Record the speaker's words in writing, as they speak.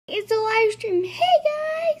it's a live stream.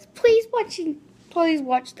 Hey guys, please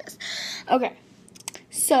watch this. Okay,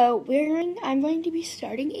 so I'm going to be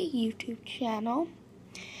starting a YouTube channel,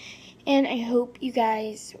 and I hope you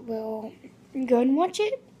guys will go and watch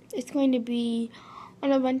it. It's going to be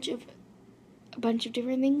on a bunch of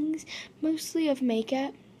different things, mostly of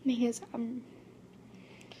makeup, because I'm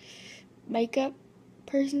a makeup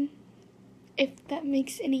person, if that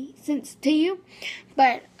makes any sense to you.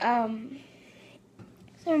 But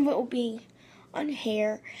some of it will be on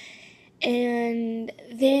hair, and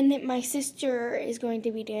then my sister is going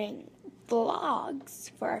to be doing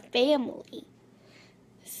vlogs for our family.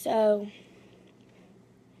 So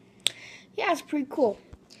yeah, it's pretty cool.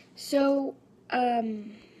 So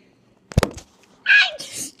I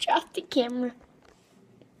just dropped the camera.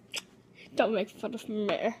 Don't make fun of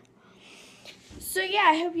me. So yeah,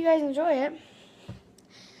 I hope you guys enjoy it.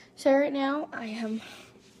 So right now I'm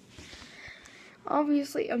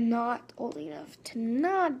not old enough to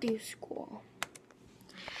not do school.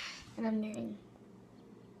 And I'm doing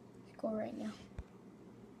school right now.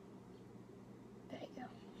 There you go.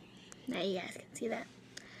 Now you guys can see that.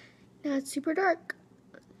 Now it's super dark,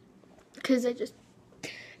 because I just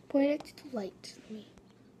pointed to the light.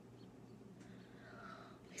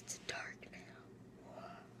 It's dark now.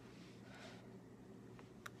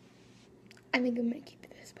 I think I'm going to keep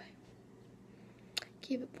it this way.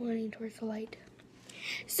 Keep it pointing towards the light.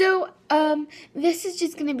 So, this is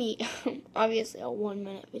just going to be, obviously, a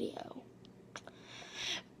 1-minute video.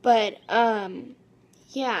 But,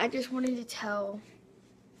 yeah, I just wanted to tell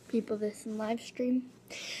people this in live stream.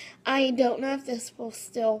 I don't know if this will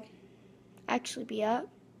still actually be up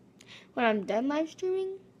when I'm done live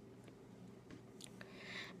streaming.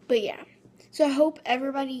 But, yeah. So, I hope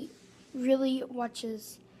everybody really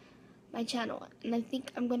watches my channel. And I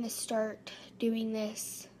think I'm going to start doing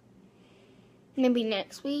this maybe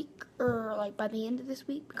next week, or like by the end of this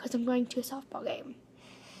week, because I'm going to a softball game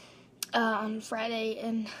on Friday,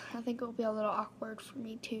 and I think it'll be a little awkward for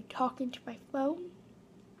me to talk into my phone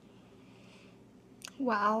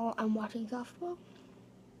while I'm watching softball,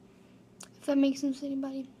 if that makes sense to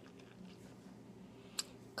anybody,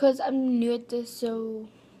 because I'm new at this, so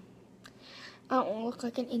I don't want to look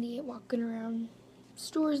like an idiot walking around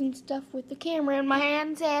stores and stuff with the camera in my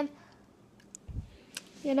hands, and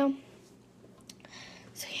you know.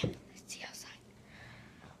 So yeah, let's see outside.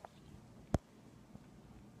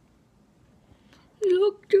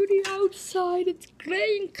 Look to the outside, it's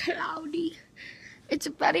gray and cloudy. It's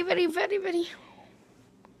very, very, very, very... You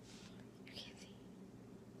can't see.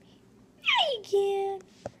 Now you can.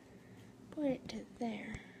 Point it to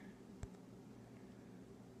there.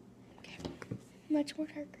 Okay, much more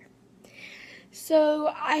darker.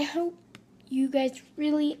 So I hope you guys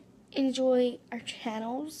really enjoy our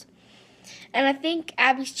channels. And I think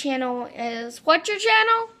Abby's channel is, what's your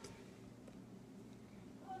channel?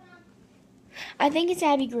 I think it's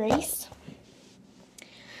Abby Grace.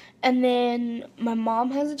 And then my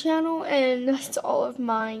mom has a channel, and that's all of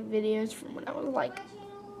my videos from when I was like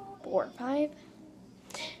 4 or 5.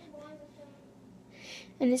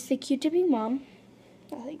 And it's the Q-Tipping Mom.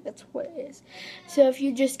 I think that's what it is. So if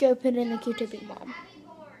you just go put in the Q-Tipping Mom.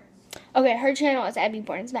 Okay, her channel is Abby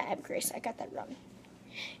Born. It's not Abby Grace. I got that wrong.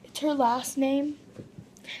 It's her last name,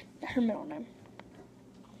 not her middle name.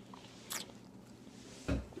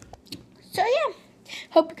 So yeah,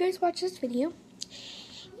 hope you guys watch this video,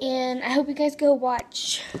 and I hope you guys go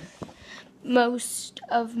watch most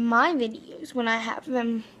of my videos when I have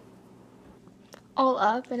them all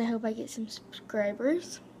up, and I hope I get some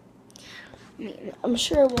subscribers. I mean, I'm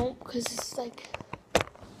sure I won't, because it's like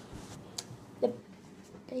the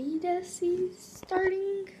beta season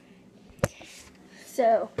starting.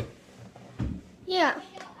 So, yeah.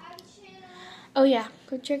 Oh, yeah.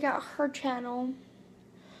 Go check out her channel.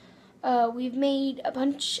 We've made a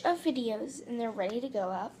bunch of videos, and they're ready to go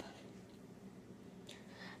up.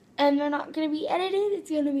 And they're not going to be edited. It's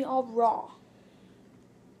going to be all raw.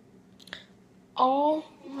 All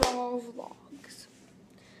raw vlogs.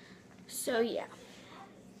 So, yeah.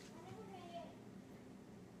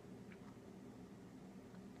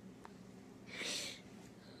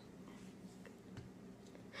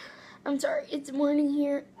 I'm sorry, it's morning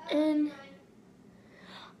here, and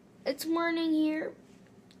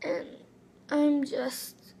I'm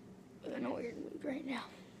just in a weird mood right now.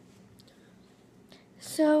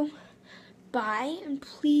 So, bye, and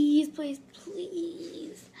please, please,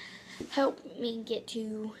 please help me get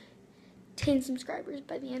to 10 subscribers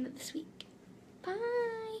by the end of this week.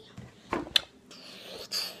 Bye.